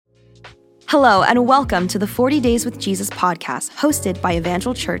Hello, and welcome to the 40 Days with Jesus podcast, hosted by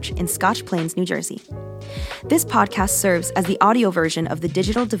Evangel Church in Scotch Plains, New Jersey. This podcast serves as the audio version of the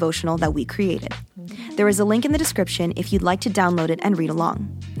digital devotional that we created. There is a link in the description if you'd like to download it and read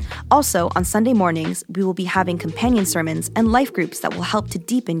along. Also, on Sunday mornings, we will be having companion sermons and life groups that will help to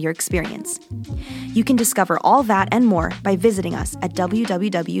deepen your experience. You can discover all that and more by visiting us at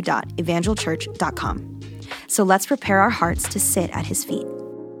www.evangelchurch.com. So let's prepare our hearts to sit at his feet.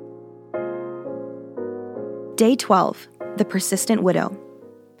 Day 12, the persistent widow.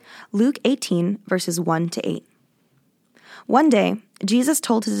 Luke 18, verses 1 to 8. One day, Jesus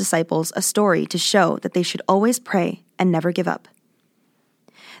told his disciples a story to show that they should always pray and never give up.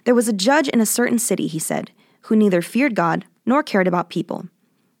 There was a judge in a certain city, he said, who neither feared God nor cared about people.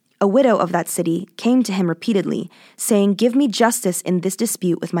 A widow of that city came to him repeatedly, saying, "Give me justice in this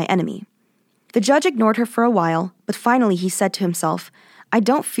dispute with my enemy." The judge ignored her for a while, but finally he said to himself, "I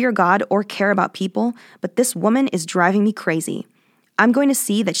don't fear God or care about people, but this woman is driving me crazy. I'm going to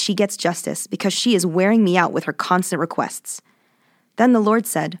see that she gets justice because she is wearing me out with her constant requests." Then the Lord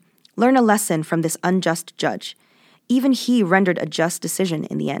said, "Learn a lesson from this unjust judge. Even he rendered a just decision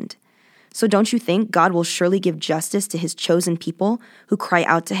in the end. So don't you think God will surely give justice to his chosen people who cry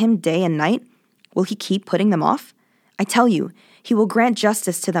out to him day and night? Will he keep putting them off? I tell you, he will grant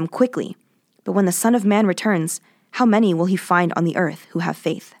justice to them quickly. But when the Son of Man returns, how many will he find on the earth who have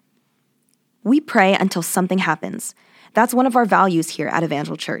faith?" We pray until something happens. That's one of our values here at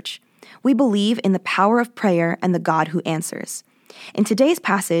Evangel Church. We believe in the power of prayer and the God who answers. In today's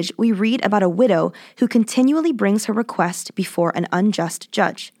passage, we read about a widow who continually brings her request before an unjust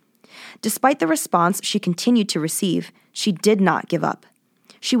judge. Despite the response she continued to receive, she did not give up.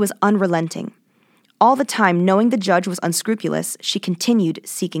 She was unrelenting. All the time, knowing the judge was unscrupulous, she continued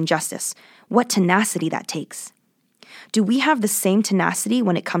seeking justice. What tenacity that takes. Do we have the same tenacity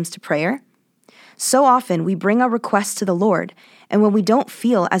when it comes to prayer? So often, we bring our requests to the Lord, and when we don't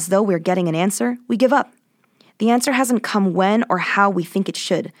feel as though we're getting an answer, we give up. The answer hasn't come when or how we think it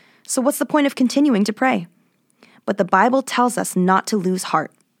should, so what's the point of continuing to pray? But the Bible tells us not to lose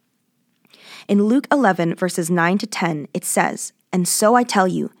heart. In Luke 11, verses 9 to 10, it says, "And so I tell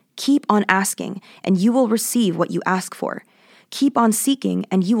you, keep on asking, and you will receive what you ask for. Keep on seeking,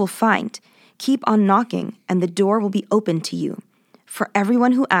 and you will find. Keep on knocking, and the door will be opened to you. For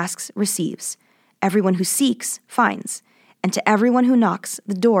everyone who asks receives. Everyone who seeks finds. And to everyone who knocks,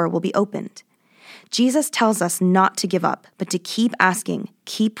 the door will be opened." Jesus tells us not to give up, but to keep asking,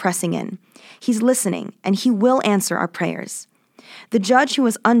 keep pressing in. He's listening, and he will answer our prayers. The judge who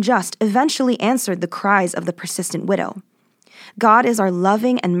was unjust eventually answered the cries of the persistent widow. God is our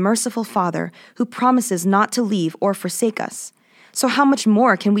loving and merciful Father who promises not to leave or forsake us. So how much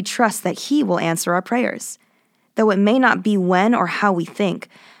more can we trust that he will answer our prayers? Though it may not be when or how we think,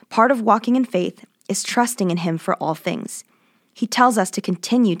 part of walking in faith is trusting in him for all things. He tells us to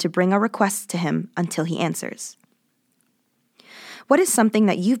continue to bring our requests to him until he answers. What is something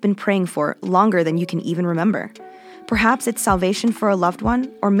that you've been praying for longer than you can even remember? Perhaps it's salvation for a loved one,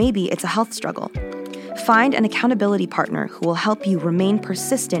 or maybe it's a health struggle. Find an accountability partner who will help you remain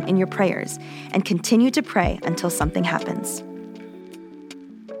persistent in your prayers and continue to pray until something happens.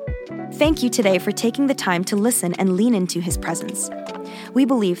 Thank you today for taking the time to listen and lean into his presence. We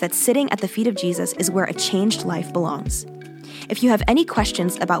believe that sitting at the feet of Jesus is where a changed life belongs. If you have any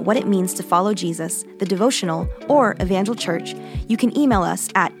questions about what it means to follow Jesus, the devotional, or Evangel Church, you can email us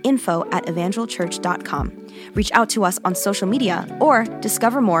at info@evangelchurch.com. Reach out to us on social media, or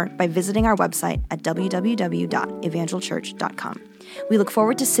discover more by visiting our website at www.evangelchurch.com. We look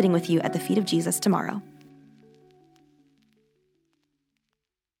forward to sitting with you at the feet of Jesus tomorrow.